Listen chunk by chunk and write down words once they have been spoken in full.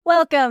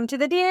Welcome to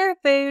the Dear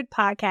Food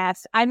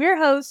Podcast. I'm your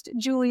host,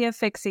 Julia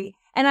Fixie,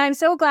 and I'm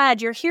so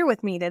glad you're here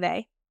with me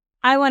today.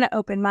 I want to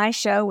open my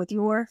show with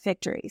your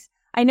victories.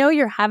 I know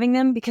you're having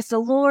them because the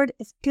Lord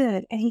is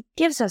good and He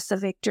gives us the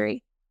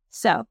victory.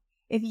 So,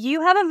 if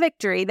you have a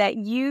victory that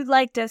you'd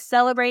like to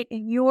celebrate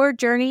in your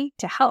journey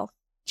to health,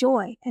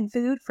 joy, and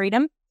food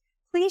freedom,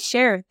 please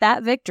share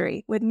that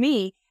victory with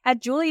me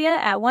at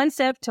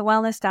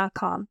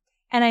julia@onesiptowellness.com.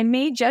 And I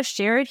may just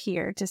share it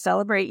here to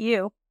celebrate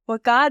you,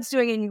 what God's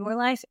doing in your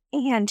life,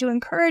 and to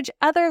encourage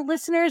other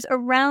listeners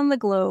around the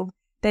globe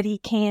that He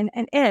can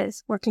and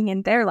is working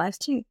in their lives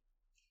too.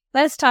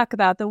 Let's talk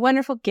about the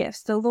wonderful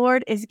gifts the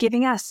Lord is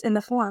giving us in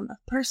the form of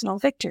personal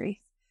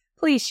victory.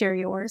 Please share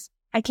yours.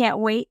 I can't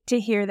wait to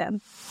hear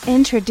them.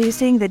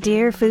 Introducing the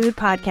Dear Food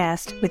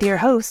Podcast with your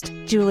host,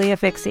 Julia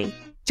Fixie.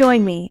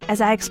 Join me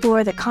as I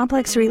explore the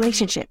complex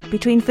relationship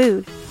between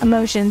food,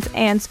 emotions,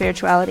 and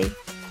spirituality.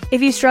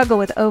 If you struggle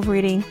with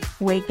overeating,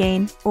 weight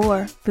gain,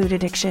 or food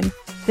addiction,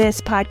 this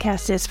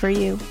podcast is for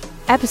you.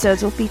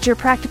 Episodes will feature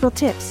practical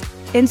tips,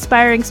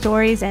 inspiring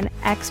stories, and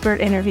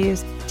expert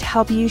interviews to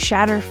help you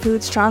shatter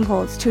food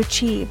strongholds to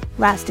achieve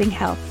lasting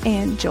health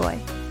and joy.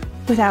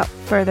 Without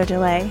further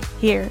delay,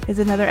 here is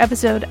another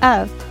episode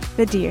of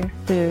the Dear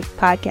Food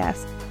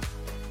Podcast.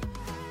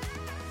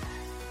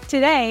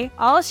 Today,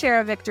 I'll share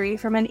a victory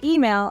from an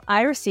email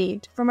I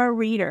received from a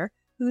reader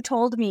who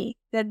told me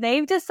that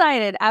they've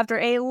decided after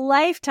a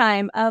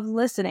lifetime of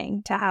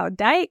listening to how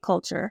diet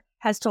culture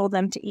has told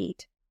them to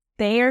eat,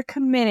 they are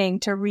committing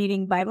to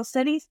reading Bible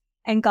studies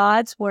and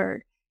God's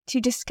Word to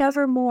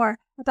discover more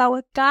about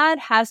what God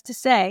has to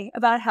say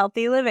about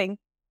healthy living.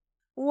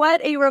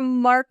 What a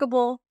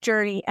remarkable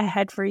journey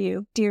ahead for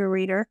you, dear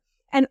reader,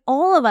 and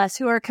all of us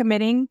who are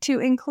committing to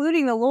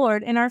including the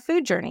Lord in our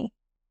food journey.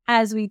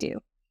 As we do,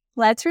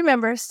 let's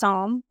remember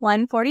Psalm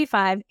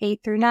 145,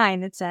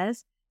 8-9 that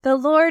says, "The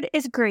Lord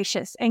is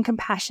gracious and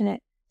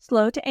compassionate,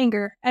 slow to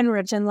anger, and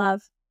rich in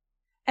love."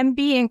 And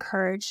be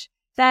encouraged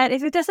that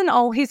if it doesn't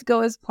always go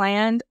as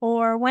planned,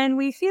 or when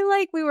we feel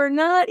like we were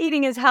not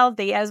eating as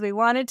healthy as we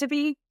wanted to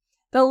be,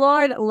 the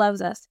Lord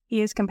loves us.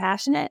 He is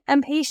compassionate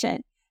and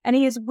patient, and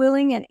He is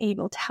willing and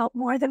able to help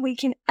more than we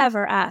can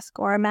ever ask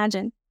or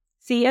imagine.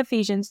 See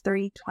Ephesians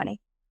 3:20.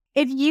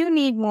 If you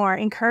need more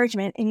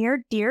encouragement in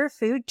your Dear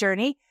Food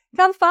journey,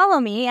 come follow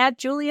me at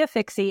Julia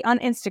Fixie on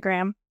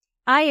Instagram.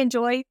 I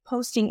enjoy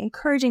posting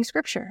encouraging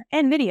scripture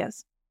and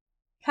videos.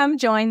 Come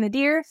join the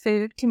Dear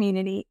Food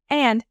community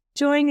and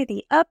join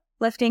the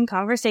uplifting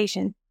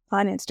conversation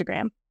on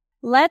Instagram.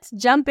 Let's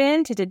jump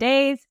into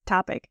today's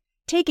topic,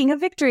 taking a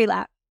victory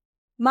lap.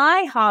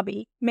 My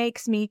hobby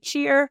makes me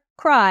cheer,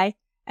 cry,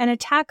 and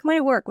attack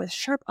my work with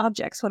sharp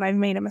objects when I've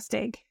made a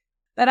mistake.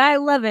 But I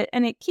love it,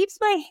 and it keeps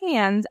my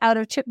hands out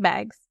of chip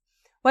bags.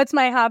 What's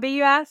my hobby,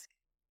 you ask?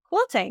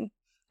 Quilting.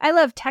 I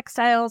love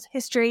textiles,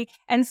 history,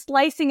 and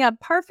slicing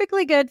up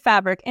perfectly good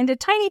fabric into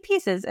tiny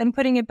pieces and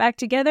putting it back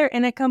together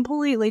in a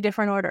completely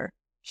different order.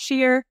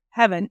 Sheer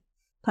heaven,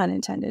 pun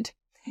intended.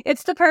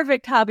 It's the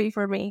perfect hobby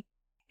for me.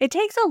 It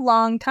takes a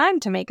long time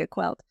to make a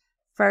quilt.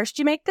 First,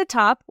 you make the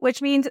top, which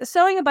means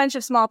sewing a bunch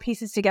of small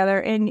pieces together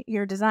in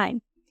your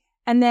design.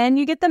 And then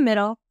you get the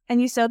middle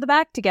and you sew the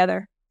back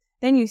together.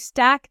 Then you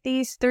stack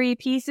these 3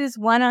 pieces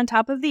one on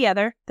top of the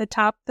other, the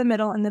top, the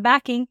middle, and the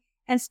backing,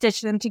 and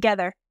stitch them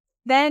together.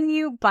 Then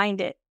you bind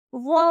it.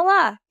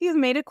 Voila! You've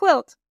made a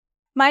quilt.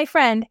 My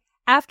friend,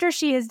 after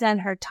she has done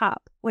her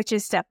top, which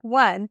is step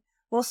 1,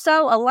 will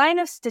sew a line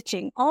of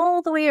stitching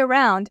all the way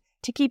around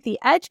to keep the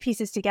edge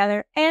pieces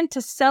together and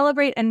to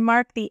celebrate and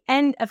mark the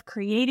end of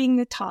creating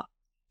the top.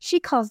 She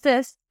calls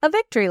this a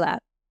victory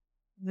lap.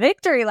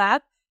 Victory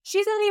lap?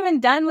 She's not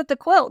even done with the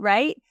quilt,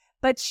 right?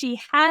 But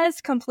she has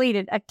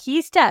completed a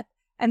key step,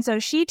 and so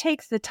she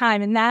takes the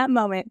time in that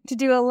moment to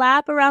do a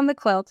lap around the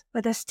quilt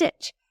with a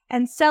stitch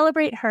and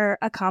celebrate her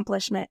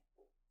accomplishment.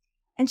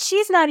 And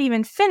she's not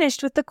even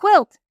finished with the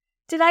quilt.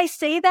 Did I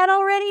say that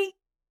already?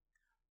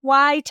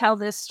 Why tell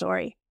this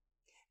story?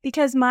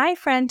 Because my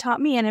friend taught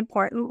me an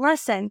important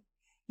lesson.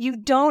 You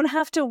don't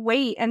have to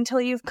wait until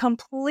you've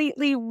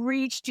completely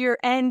reached your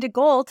end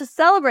goal to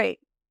celebrate.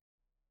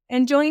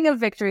 Enjoying a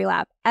victory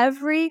lap,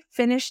 every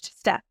finished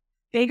step,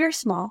 big or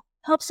small,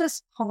 helps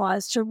us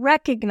pause to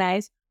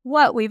recognize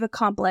what we've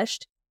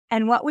accomplished,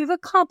 and what we've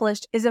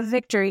accomplished is a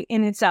victory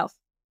in itself.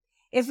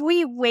 If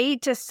we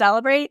wait to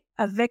celebrate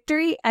a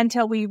victory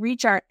until we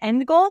reach our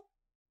end goal,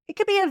 it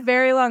could be a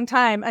very long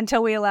time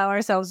until we allow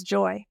ourselves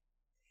joy.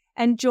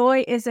 And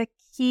joy is a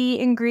key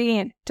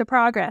ingredient to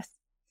progress.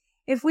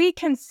 If we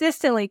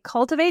consistently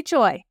cultivate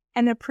joy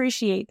and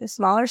appreciate the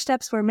smaller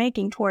steps we're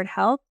making toward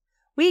health,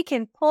 we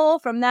can pull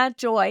from that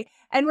joy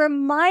and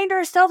remind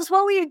ourselves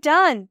what we've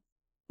done,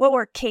 what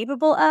we're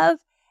capable of,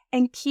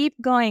 and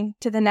keep going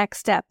to the next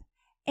step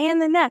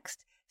and the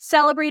next,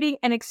 celebrating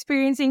and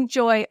experiencing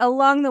joy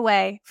along the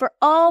way for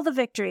all the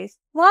victories,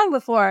 long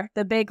before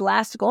the big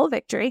last goal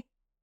victory.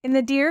 In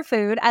the Dear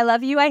Food, I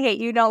Love You, I Hate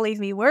You, Don't Leave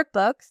Me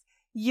workbooks,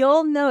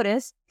 you'll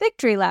notice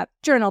Victory Lap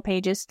journal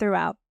pages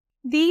throughout.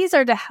 These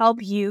are to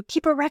help you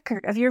keep a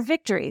record of your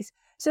victories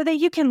so that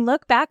you can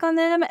look back on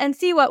them and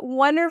see what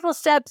wonderful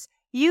steps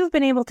you've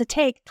been able to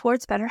take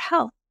towards better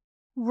health.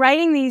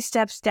 Writing these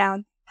steps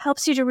down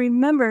helps you to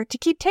remember to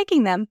keep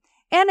taking them,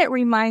 and it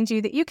reminds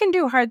you that you can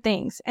do hard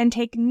things and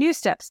take new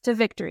steps to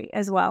victory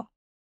as well.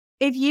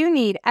 If you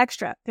need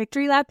extra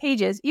Victory Lap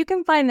pages, you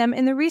can find them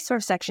in the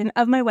resource section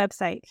of my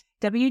website,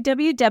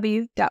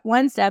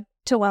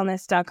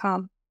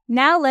 www.onesteptowellness.com.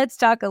 Now let's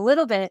talk a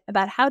little bit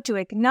about how to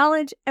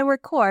acknowledge and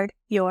record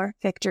your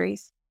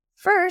victories.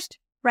 First,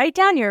 write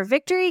down your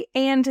victory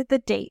and the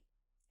date.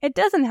 It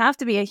doesn't have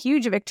to be a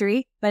huge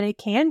victory, but it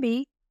can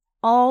be.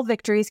 All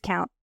victories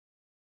count.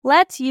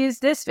 Let's use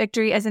this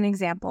victory as an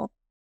example.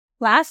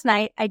 Last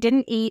night, I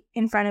didn't eat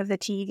in front of the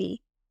TV.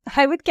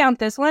 I would count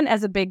this one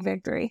as a big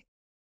victory.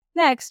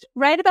 Next,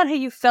 write about how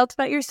you felt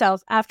about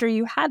yourself after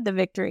you had the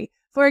victory.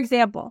 For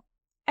example,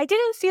 I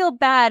didn't feel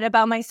bad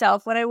about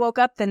myself when I woke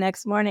up the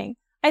next morning.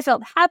 I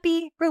felt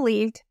happy,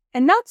 relieved,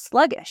 and not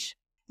sluggish.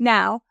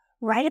 Now,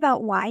 write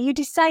about why you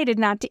decided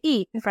not to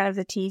eat in front of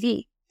the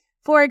TV.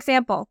 For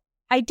example,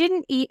 I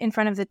didn't eat in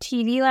front of the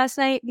TV last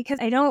night because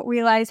I don't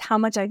realize how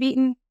much I've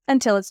eaten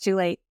until it's too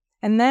late.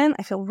 And then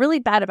I feel really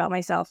bad about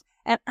myself,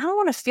 and I don't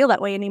want to feel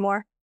that way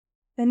anymore.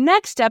 The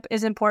next step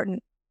is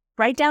important.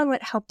 Write down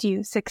what helped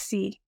you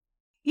succeed.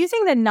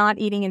 Using the not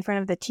eating in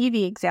front of the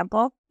TV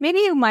example, maybe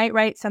you might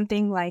write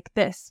something like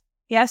this.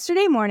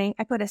 Yesterday morning,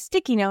 I put a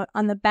sticky note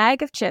on the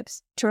bag of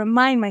chips to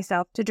remind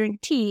myself to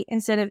drink tea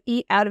instead of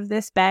eat out of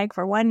this bag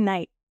for one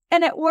night.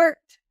 And it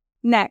worked.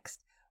 Next,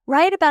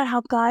 write about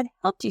how God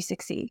helped you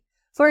succeed.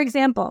 For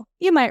example,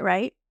 you might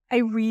write, I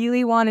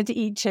really wanted to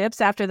eat chips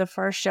after the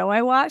first show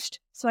I watched,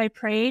 so I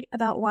prayed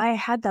about why I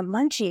had the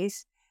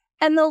munchies.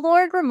 And the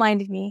Lord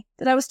reminded me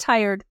that I was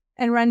tired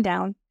and run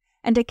down,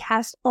 and to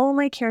cast all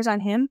my cares on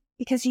Him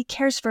because He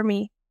cares for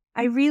me.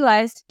 I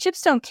realized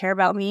chips don't care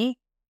about me,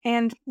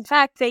 and in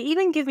fact, they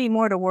even give me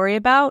more to worry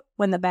about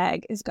when the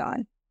bag is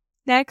gone.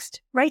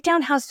 Next, write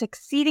down how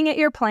succeeding at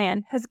your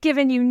plan has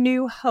given you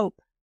new hope.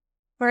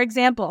 For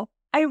example,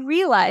 I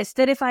realized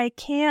that if I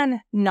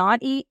can not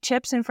eat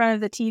chips in front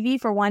of the TV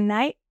for one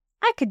night,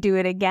 I could do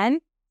it again.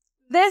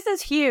 This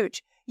is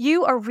huge.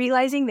 You are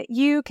realizing that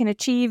you can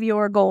achieve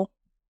your goal.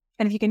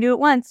 And if you can do it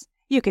once,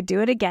 you could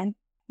do it again.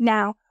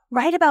 Now,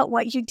 write about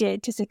what you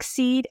did to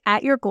succeed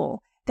at your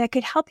goal that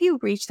could help you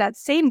reach that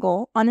same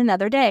goal on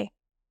another day.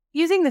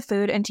 Using the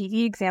food and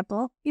TV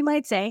example, you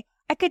might say,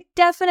 I could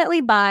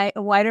definitely buy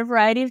a wider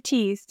variety of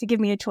teas to give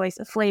me a choice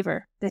of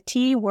flavor. The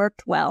tea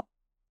worked well.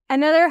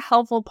 Another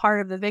helpful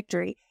part of the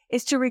victory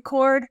is to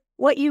record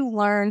what you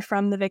learned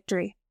from the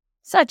victory,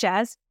 such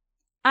as,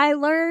 I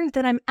learned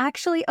that I'm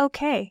actually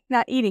okay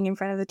not eating in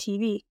front of the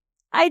TV.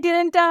 I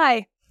didn't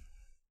die.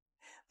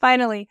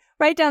 Finally,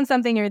 write down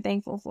something you're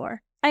thankful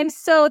for. I'm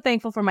so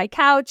thankful for my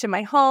couch and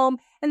my home,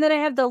 and that I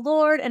have the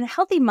Lord and a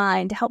healthy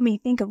mind to help me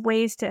think of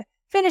ways to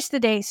finish the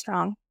day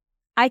strong.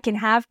 I can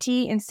have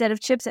tea instead of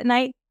chips at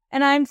night,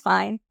 and I'm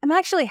fine. I'm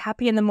actually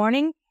happy in the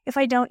morning if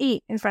I don't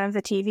eat in front of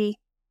the TV.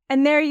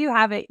 And there you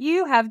have it.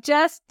 You have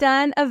just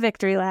done a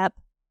victory lap.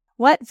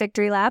 What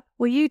victory lap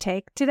will you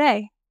take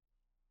today?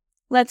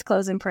 Let's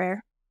close in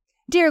prayer.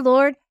 Dear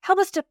Lord, help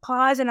us to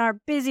pause in our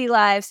busy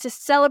lives to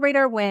celebrate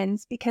our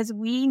wins because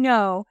we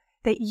know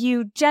that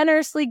you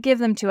generously give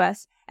them to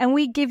us and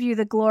we give you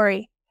the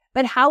glory.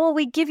 But how will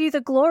we give you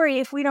the glory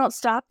if we don't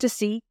stop to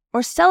see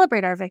or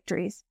celebrate our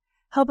victories?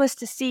 Help us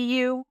to see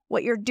you,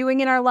 what you're doing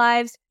in our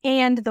lives,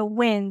 and the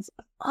wins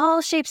of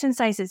all shapes and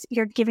sizes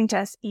you're giving to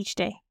us each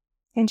day.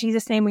 In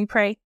Jesus' name we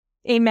pray.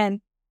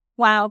 Amen.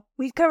 Wow,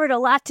 we've covered a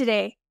lot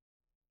today.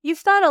 You've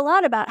thought a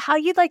lot about how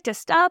you'd like to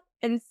stop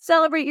and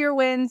celebrate your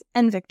wins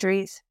and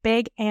victories,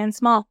 big and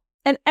small,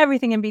 and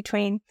everything in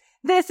between.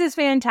 This is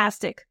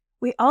fantastic.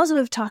 We also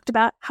have talked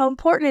about how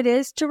important it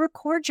is to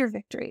record your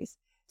victories.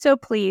 So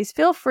please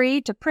feel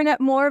free to print out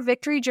more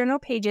victory journal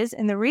pages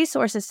in the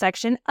resources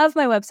section of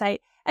my website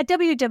at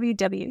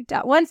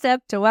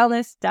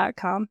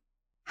www.onesteptowellness.com.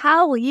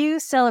 How will you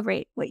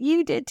celebrate what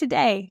you did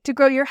today to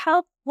grow your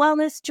health,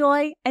 wellness,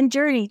 joy, and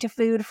journey to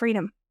food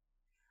freedom?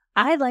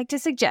 I'd like to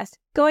suggest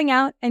going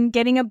out and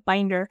getting a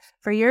binder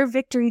for your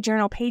victory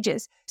journal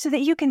pages so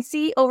that you can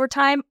see over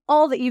time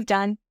all that you've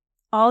done,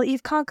 all that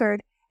you've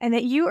conquered, and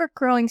that you are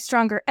growing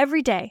stronger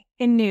every day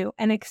in new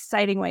and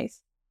exciting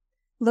ways.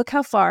 Look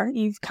how far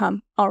you've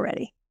come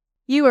already.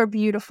 You are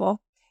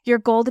beautiful. Your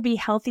goal to be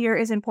healthier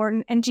is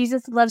important, and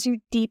Jesus loves you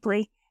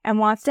deeply and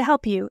wants to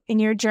help you in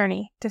your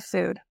journey to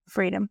food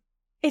freedom.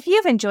 If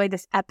you've enjoyed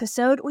this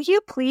episode, will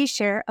you please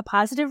share a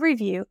positive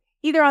review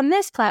either on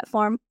this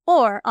platform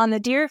or on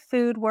the Dear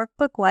Food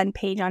Workbook 1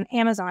 page on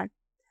Amazon?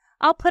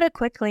 I'll put a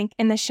quick link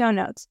in the show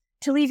notes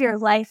to leave your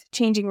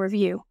life-changing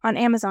review on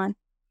Amazon.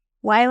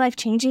 Why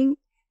life-changing?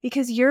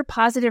 Because your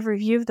positive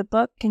review of the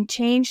book can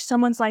change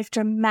someone's life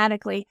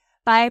dramatically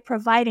by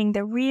providing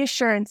the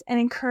reassurance and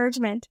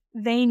encouragement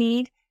they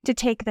need to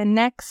take the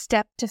next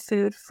step to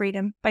food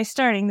freedom by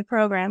starting the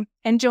program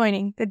and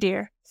joining the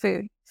Dear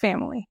Food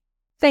family.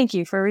 Thank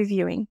you for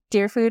reviewing.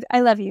 Dear Food,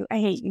 I love you. I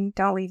hate you.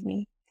 Don't leave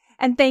me.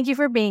 And thank you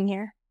for being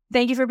here.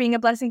 Thank you for being a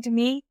blessing to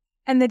me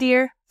and the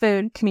Dear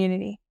Food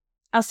community.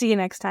 I'll see you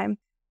next time.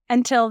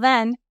 Until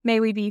then, may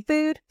we be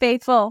food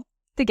faithful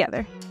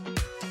together.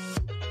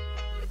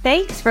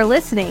 Thanks for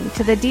listening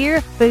to the Dear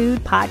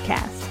Food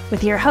Podcast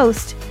with your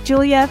host,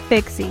 Julia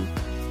Fixie.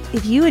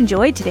 If you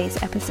enjoyed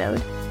today's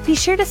episode, be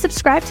sure to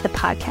subscribe to the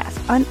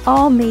podcast on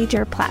all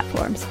major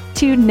platforms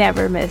to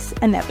never miss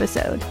an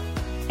episode.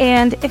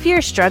 And if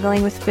you're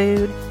struggling with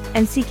food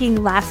and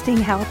seeking lasting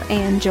health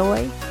and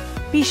joy,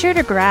 be sure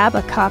to grab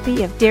a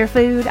copy of Dear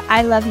Food,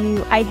 I Love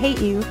You, I Hate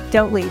You,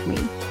 Don't Leave Me,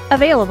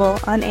 available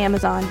on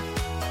Amazon.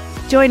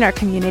 Join our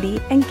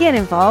community and get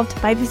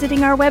involved by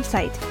visiting our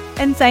website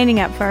and signing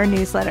up for our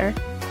newsletter.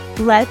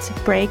 Let's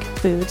break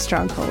food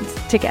strongholds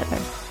together.